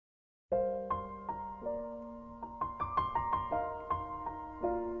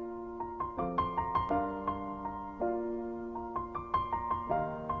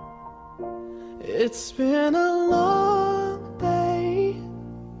It's been a long day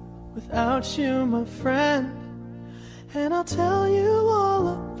without you, my friend, and I'll tell you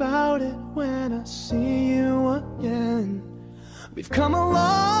all about it when I see you again. We've come a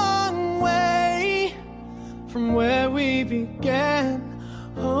long way from where we began.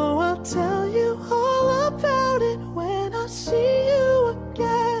 Oh, I'll tell you all about it when I see you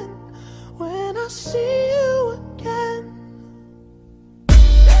again. When I see you again.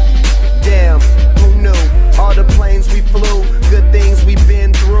 Damn, who knew? All the planes we flew, good things we've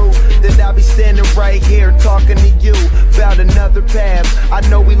been through, that I'll be standing right here talking to you about another path. I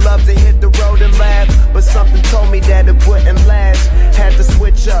know we love to hit the road and laugh, but something told me that it wouldn't last. Had to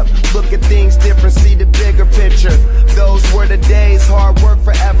switch up, look at things different, see the bigger picture. Those were the days, hard work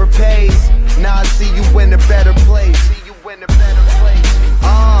forever pays. Now I see you in a better place.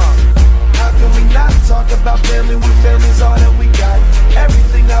 How can we not talk about family when family's all that we got?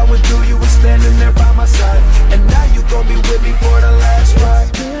 Everything I went through, you were standing there by my side, and now you gon' be with me for the last ride.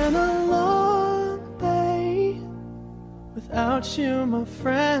 It's been a long day without you, my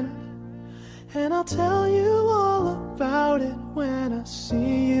friend, and I'll tell you all about it when I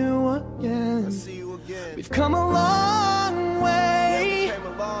see you again. We've come a long way,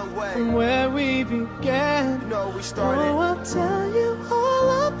 from where we began. You know we started. Oh, I'll tell you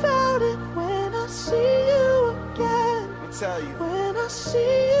all about it when I see you again. Let me tell you. When I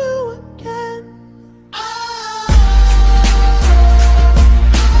see you again.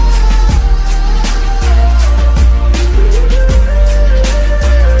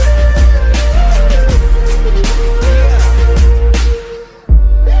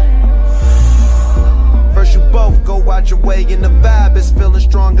 First you both go out your way and the vibe is feeling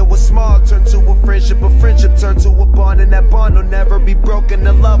strong. And what's small turn to a friendship turn to a bond, and that bond will never be broken.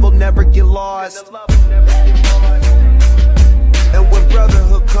 The love will never get lost. And when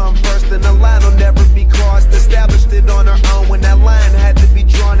brotherhood come first, then the line will never be crossed. Established it on our own when that line had to be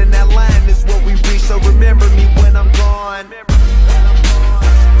drawn, and that line is what we reach. So remember me when I'm gone.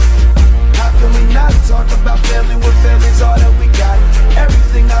 How can we not talk about family when family's all that we got?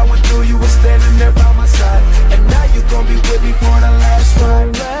 Everything I went through, you were standing there by my side, and now you gon' be with me for the last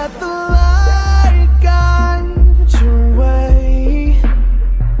ride. Let the light guide your way.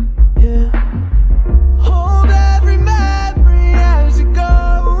 Yeah. Hold every memory as you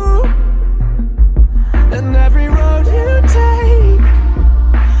go, and every road you take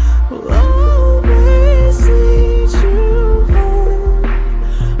will always lead you home.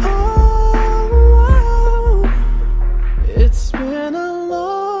 Oh, it's been a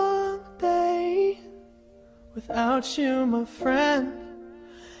long day without you, my friend,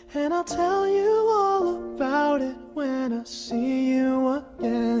 and I'll tell you all about it when I see you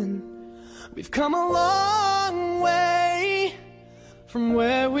again. We've come a long way from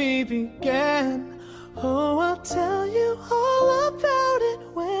where we began. Oh, I'll tell you all about it